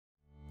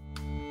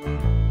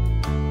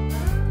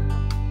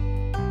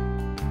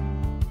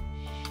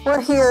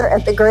We're here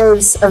at the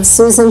graves of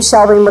Susan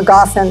Shelby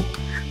Magoffin,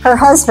 her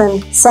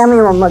husband,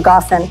 Samuel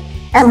Magoffin,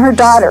 and her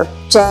daughter,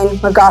 Jane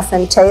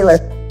Magoffin Taylor.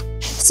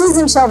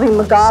 Susan Shelby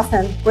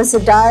Magoffin was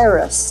a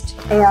diarist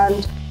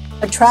and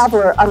a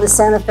traveler on the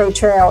Sante Fe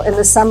Trail in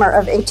the summer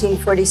of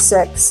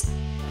 1846.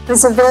 It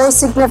was a very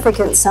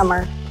significant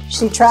summer.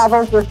 She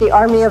traveled with the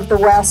Army of the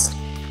West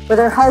with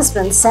her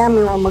husband,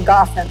 Samuel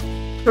Magoffin,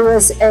 who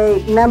was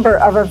a member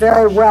of a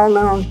very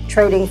well-known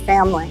trading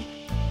family.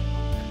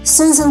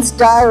 Susan's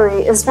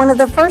diary is one of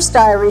the first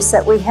diaries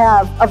that we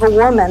have of a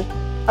woman,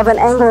 of an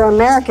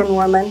Anglo-American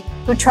woman,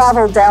 who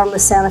traveled down the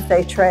Sante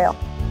Fe Trail.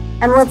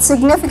 And what's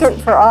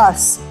significant for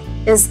us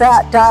is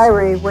that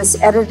diary was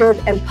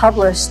edited and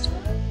published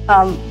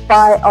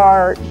by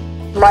our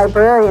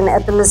librarian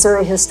at the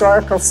Missouri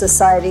Historical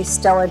Society,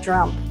 Stella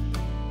Drumm.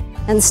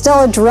 And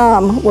Stella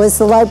Drumm was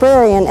the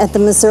librarian at the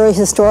Missouri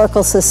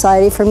Historical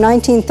Society from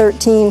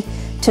 1913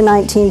 to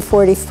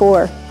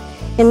 1944.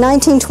 In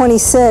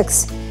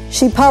 1926,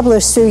 she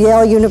published through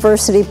Yale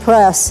University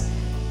Press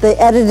the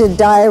edited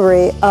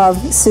diary of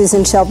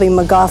Susan Shelby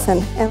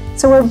Magoffin. And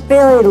so we're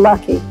very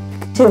lucky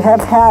to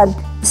have had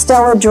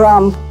Stella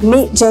Drumm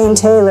meet Jane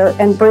Taylor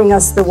and bring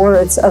us the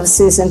words of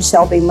Susan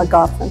Shelby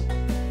Magoffin.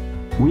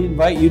 We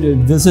invite you to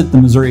visit the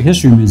Missouri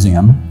History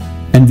Museum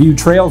and view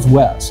Trails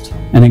West,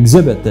 an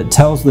exhibit that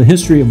tells the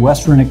history of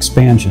Western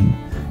expansion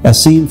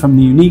as seen from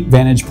the unique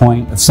vantage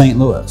point of St.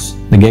 Louis,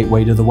 the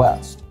gateway to the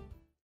West.